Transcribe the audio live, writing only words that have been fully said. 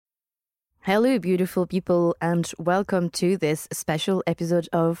Hello, beautiful people, and welcome to this special episode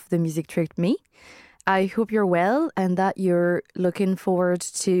of The Music Tricked Me. I hope you're well and that you're looking forward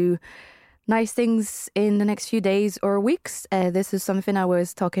to nice things in the next few days or weeks. This is something I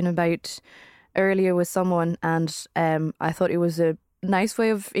was talking about earlier with someone, and I thought it was a nice way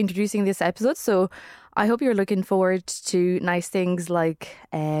of introducing this episode. So I hope you're looking forward to nice things like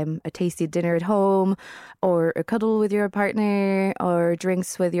a tasty dinner at home, or a cuddle with your partner, or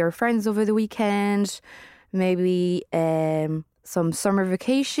drinks with your friends over the weekend, maybe some summer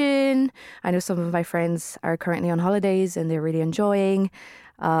vacation. I know some of my friends are currently on holidays and they're really enjoying.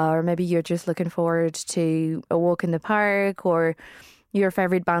 Or maybe you're just looking forward to a walk in the park, or your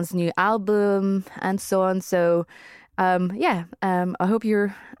favorite band's new album, and so on. So, I hope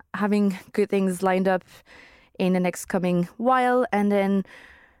you're having good things lined up in the next coming while. And then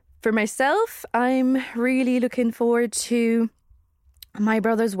for myself, I'm really looking forward to my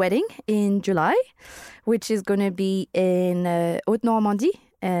brother's wedding in July, which is going to be in Haute Normandy,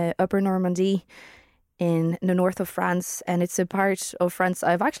 Upper Normandy, in the north of France. And it's a part of France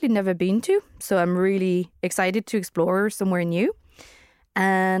I've actually never been to. So I'm really excited to explore somewhere new.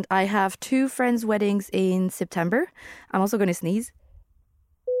 And I have two friends' weddings in September. I'm also going to sneeze.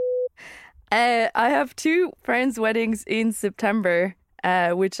 I have two friends' weddings in September,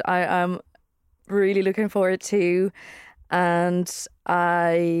 which I am really looking forward to. And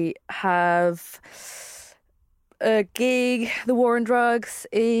I have a gig, The War on Drugs,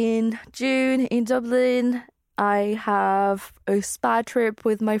 in June in Dublin. I have a spa trip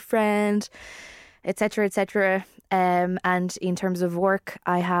with my friend, etc., etc. And in terms of work,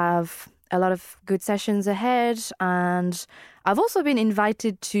 I have a lot of good sessions ahead, and I've also been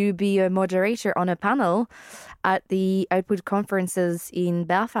invited to be a moderator on a panel at the Output conferences in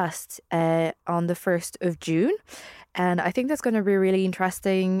Belfast on the 1st of June. And I think that's going to be really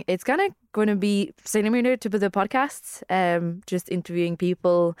interesting. It's going to be similar to the podcasts, just interviewing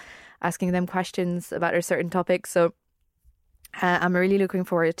people, asking them questions about a certain topic. So I'm really looking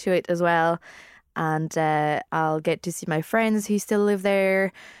forward to it as well. And I'll get to see my friends who still live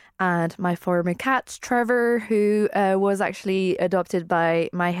there, and my former cat, Trevor, who was actually adopted by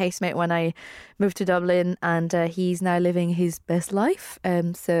my housemate when I moved to Dublin, and he's now living his best life.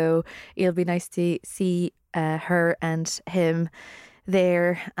 So it'll be nice to see her and him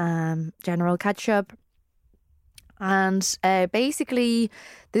there, general catch up. And basically,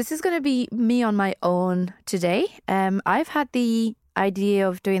 this is going to be me on my own today. I've had the idea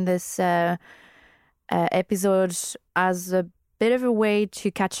of doing this episode as a bit of a way to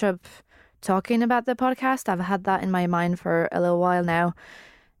catch up talking about the podcast. I've had that in my mind for a little while now.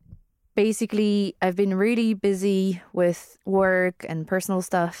 Basically, I've been really busy with work and personal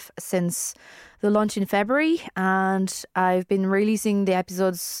stuff since the launch in February, and I've been releasing the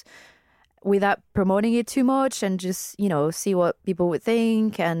episodes without promoting it too much, and just, see what people would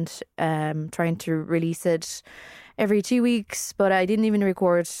think, and trying to release it every 2 weeks. But I didn't even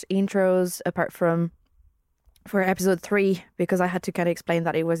record intros apart from for episode 3, because I had to kind of explain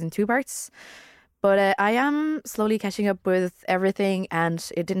that it was in 2 parts. But I am slowly catching up with everything, and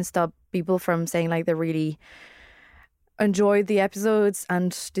it didn't stop people from saying like they really enjoyed the episodes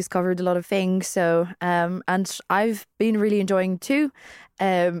and discovered a lot of things. So and I've been really enjoying too.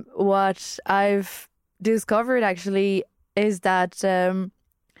 What I've discovered actually is that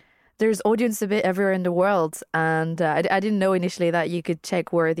there's audience a bit everywhere in the world, and I didn't know initially that you could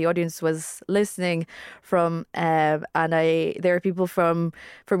check where the audience was listening from. And there are people from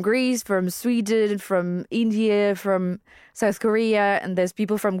Greece, from Sweden, from India, from South Korea, and there's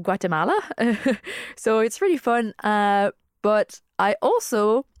people from Guatemala. So it's really fun. But I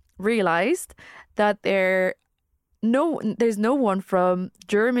also realized that there's no one from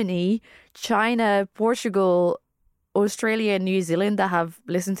Germany, China, Portugal, Australia and New Zealand that have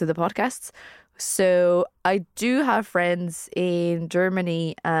listened to the podcasts. So I do have friends in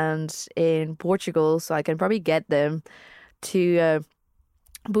Germany and in Portugal, so I can probably get them to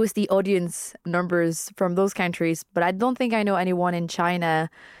boost the audience numbers from those countries. But I don't think I know anyone in China,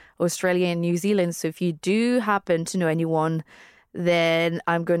 Australia and New Zealand. So if you do happen to know anyone, then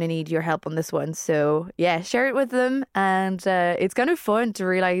I'm going to need your help on this one. So yeah, share it with them. And it's kind of fun to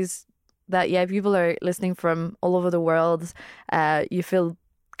realize that, people are listening from all over the world. You feel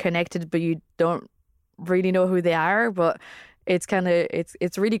connected, but you don't really know who they are. But it's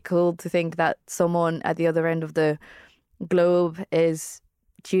really cool to think that someone at the other end of the globe is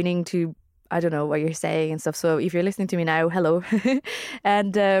tuning to, I don't know, what you're saying and stuff. So if you're listening to me now, hello.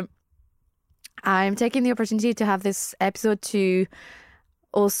 And I'm taking the opportunity to have this episode to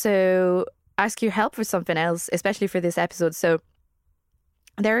also ask your help for something else, especially for this episode. So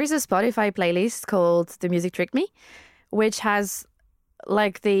there is a Spotify playlist called The Music Tricked Me, which has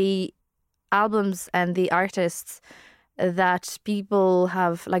like the albums and the artists that people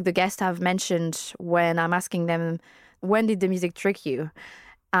have, like the guests have mentioned when I'm asking them, when did the music trick you?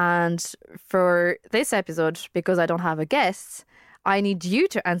 And for this episode, because I don't have a guest, I need you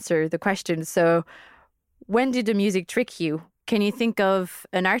to answer the question. So, when did the music trick you? Can you think of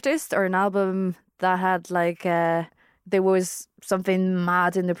an artist or an album that had like there was something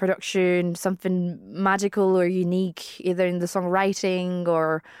mad in the production, something magical or unique, either in the songwriting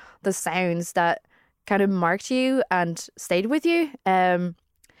or the sounds that kind of marked you and stayed with you?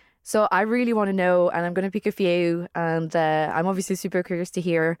 So I really want to know, and I'm going to pick a few, and I'm obviously super curious to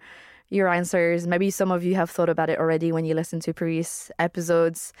hear your answers. Maybe some of you have thought about it already when you listen to previous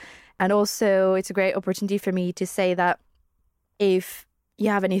episodes. And also, it's a great opportunity for me to say that if you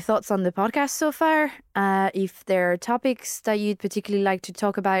have any thoughts on the podcast so far, if there are topics that you'd particularly like to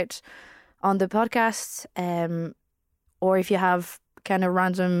talk about on the podcast, or if you have kind of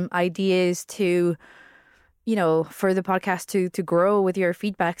random ideas to, you know, for the podcast to grow with your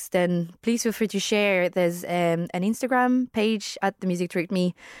feedbacks, then please feel free to share. There's an Instagram page at The Music Tricked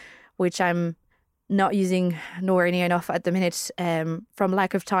Me, which I'm not using nowhere near enough at the minute from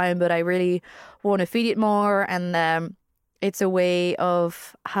lack of time, but I really want to feed it more. And it's a way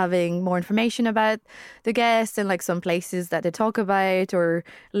of having more information about the guests and like some places that they talk about or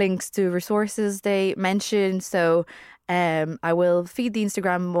links to resources they mention. So I will feed the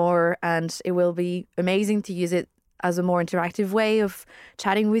Instagram more, and it will be amazing to use it as a more interactive way of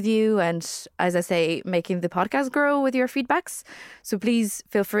chatting with you and, as I say, making the podcast grow with your feedbacks. So please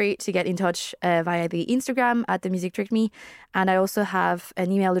feel free to get in touch via the Instagram at The Music Tricked Me. And I also have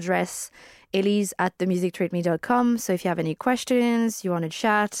an email address, elise@themusictrickedme.com. So if you have any questions, you want to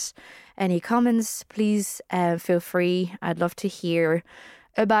chat, any comments, please feel free. I'd love to hear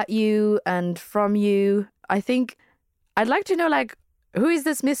about you and from you. I think I'd like to know, like, who is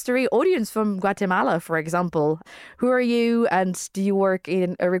this mystery audience from Guatemala, for example? Who are you, and do you work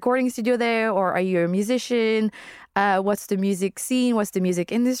in a recording studio there, or are you a musician? What's the music scene? What's the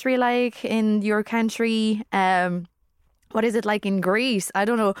music industry like in your country? What is it like in Greece? I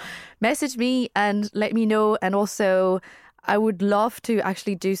don't know. Message me and let me know. And also, I would love to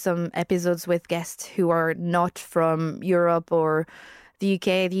actually do some episodes with guests who are not from Europe or the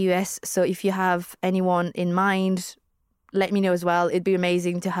UK, the US. So if you have anyone in mind, let me know as well. It'd be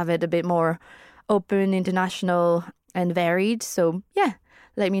amazing to have it a bit more open, international, and varied. So yeah,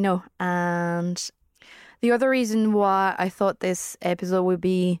 let me know. And the other reason why I thought this episode would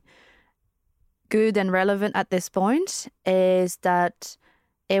be good and relevant at this point is that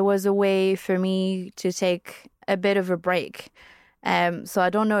it was a way for me to take a bit of a break. So I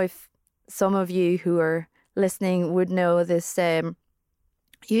don't know if some of you who are listening would know this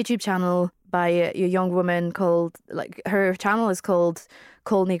YouTube channel by a young woman called, like, her channel is called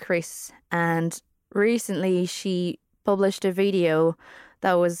Call Me Chris, and recently she published a video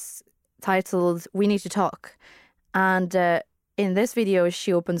that was titled We Need to Talk. And in this video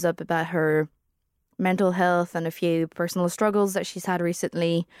she opens up about her mental health and a few personal struggles that she's had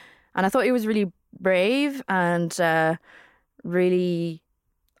recently, and I thought it was really brave and really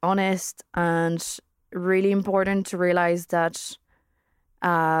honest, and really important to realize that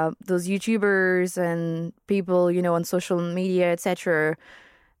those YouTubers and people, you know, on social media, etc.,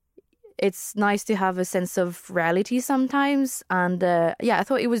 it's nice to have a sense of reality sometimes. And yeah, I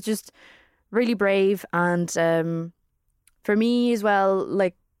thought it was just really brave. And for me as well,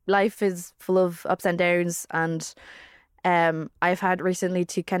 like, life is full of ups and downs, and I've had recently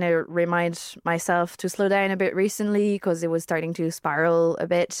to kind of remind myself to slow down a bit recently, because it was starting to spiral a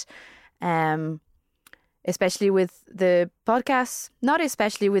bit. Especially with the podcast, not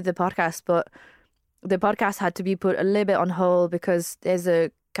especially with the podcast, but the podcast had to be put a little bit on hold because there's a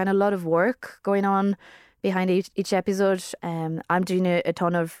kind of lot of work going on behind each episode. I'm doing a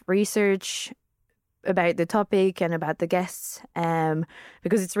ton of research about the topic and about the guests,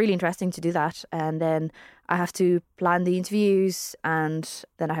 because it's really interesting to do that. And then I have to plan the interviews, and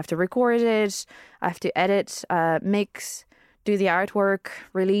then I have to record it. I have to edit, mix, do the artwork,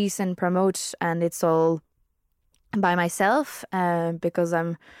 release and promote, and it's all by myself, because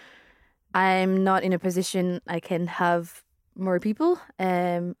I'm not in a position I can have more people.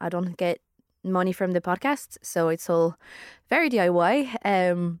 I don't get money from the podcast, so it's all very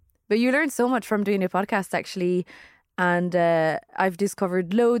DIY. But you learn so much from doing a podcast, actually. And I've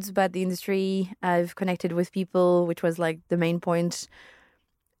discovered loads about the industry. I've connected with people, which was like the main point.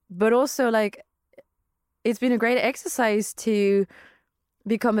 But also, like, it's been a great exercise to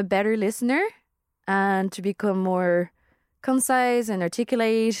become a better listener and to become more concise and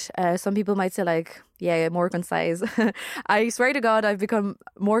articulate. Some people might say like, yeah, more concise. I swear to God, I've become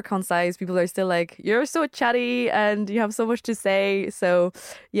more concise. People are still like, you're so chatty and you have so much to say. So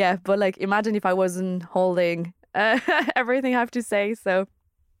yeah, but like imagine if I wasn't holding everything I have to say. So,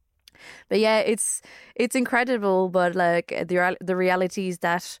 but yeah, it's incredible. But like the reality is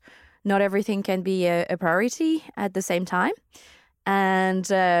that not everything can be a priority at the same time.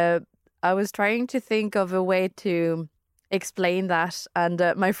 And I was trying to think of a way to explain that. And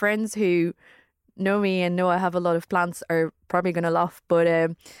my friends who know me and know I have a lot of plants are probably going to laugh. But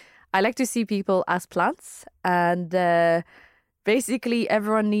I like to see people as plants. And basically,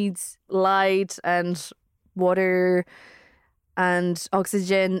 everyone needs light and water and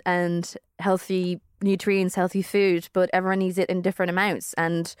oxygen and healthy nutrients, healthy food. But everyone needs it in different amounts.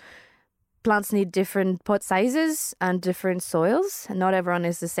 And plants need different pot sizes and different soils. And not everyone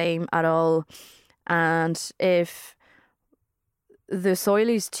is the same at all. And if the soil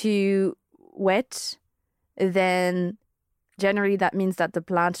is too wet, then generally that means that the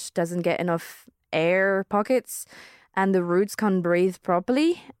plant doesn't get enough air pockets and the roots can't breathe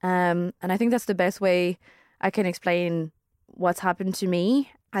properly. And I think that's the best way I can explain what's happened to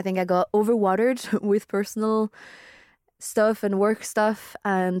me. I think I got overwatered with personal stuff and work stuff,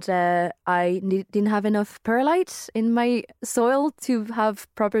 and I didn't have enough perlite in my soil to have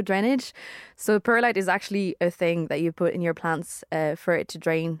proper drainage. So perlite is actually a thing that you put in your plants for it to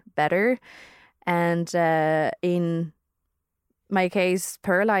drain better. And in my case,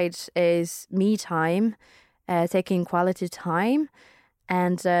 perlite is me time, taking quality time.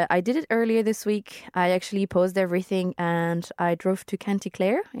 And I did it earlier this week. I actually paused everything and I drove to County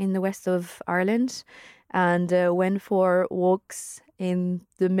Clare in the west of Ireland and went for walks in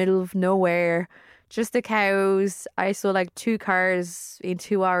the middle of nowhere. Just the cows. I saw like 2 cars in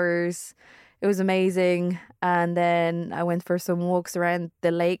 2 hours. It was amazing. And then I went for some walks around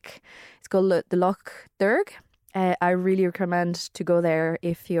the lake. It's called the Loch Derg. I really recommend to go there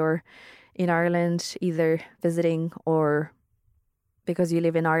if you're in Ireland, either visiting or because you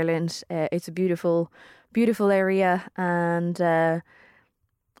live in Ireland. It's a beautiful, beautiful area. And the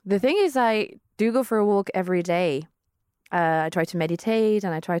thing is, I do go for a walk every day. I try to meditate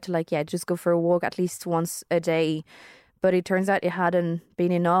and I try to just go for a walk at least once a day. But it turns out it hadn't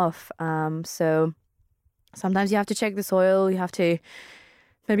been enough. So sometimes you have to check the soil. You have to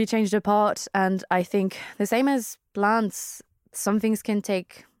maybe change the pot. And I think the same as plants, some things can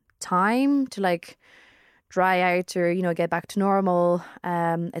take time to dry out or, get back to normal.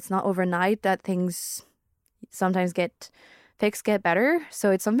 It's not overnight that things sometimes get better.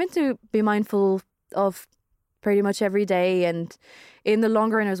 So it's something to be mindful of pretty much every day. And in the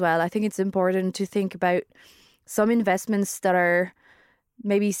long run as well, I think it's important to think about some investments that are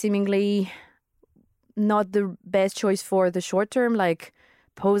maybe seemingly not the best choice for the short term, like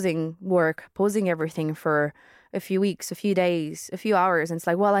pausing everything for a few weeks, a few days, a few hours. And it's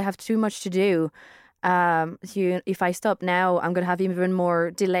like, well, I have too much to do. If I stop now, I'm going to have even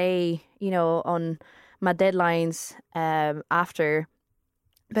more delay, on my deadlines after.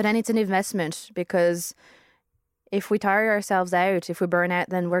 But then it's an investment, because if we tire ourselves out, if we burn out,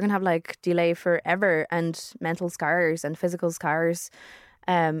 then we're going to have delay forever and mental scars and physical scars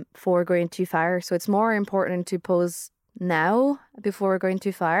for going too far. So it's more important to pause now before we're going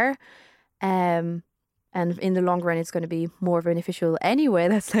too far. And in the long run, it's going to be more beneficial anyway.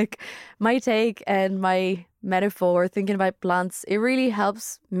 That's my take and my metaphor, thinking about plants. It really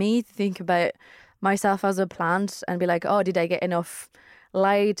helps me think about myself as a plant and be like, oh, did I get enough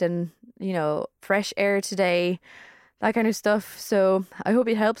light and, fresh air today? That kind of stuff. So I hope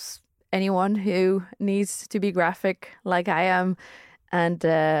it helps anyone who needs to be graphic like I am. And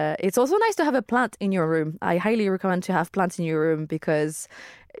it's also nice to have a plant in your room. I highly recommend to have plants in your room, because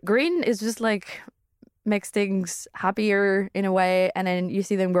green is just makes things happier in a way, and then you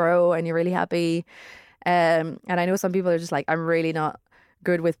see them grow and you're really happy. And I know some people are just I'm really not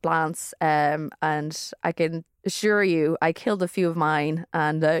good with plants, and I can assure you I killed a few of mine,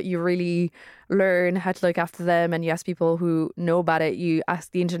 and you really learn how to look after them, and you ask people who know about it. You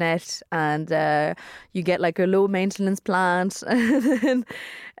ask the internet, and you get a low maintenance plant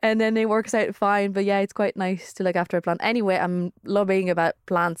and then it works out fine. But yeah, it's quite nice to look after a plant. Anyway, I'm lobbying about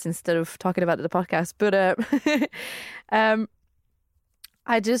plants instead of talking about the podcast, but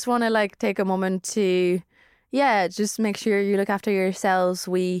I just want to take a moment to just make sure you look after yourselves.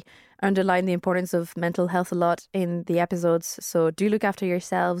 We underline the importance of mental health a lot in the episodes, so do look after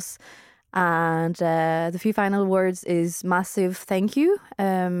yourselves. And the few final words is massive thank you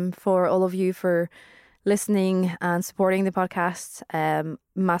for all of you for listening and supporting the podcast.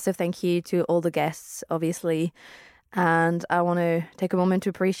 Massive thank you to all the guests, obviously. And I want to take a moment to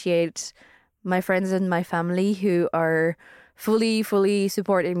appreciate my friends and my family who are fully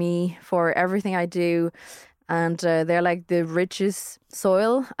supporting me for everything I do. And they're like the richest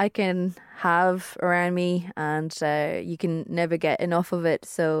soil I can have around me, and you can never get enough of it.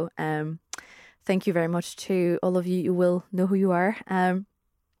 So thank you very much to all of you. You will know who you are. And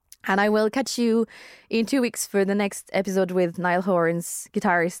I will catch you in 2 weeks for the next episode with Niall Horan's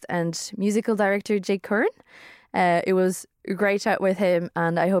guitarist and musical director Jake Curran. It was a great chat with him,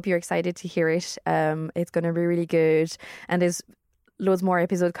 and I hope you're excited to hear it. It's going to be really good, and there's loads more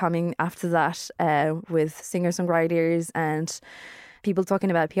episodes coming after that with singer-songwriters and people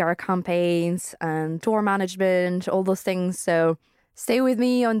talking about PR campaigns and tour management, all those things. So stay with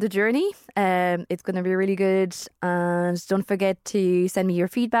me on the journey. It's going to be really good. And don't forget to send me your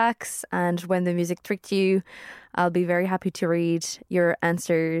feedbacks. And when the music tricked you, I'll be very happy to read your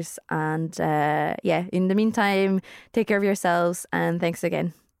answers. And in the meantime, take care of yourselves. And thanks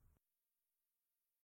again.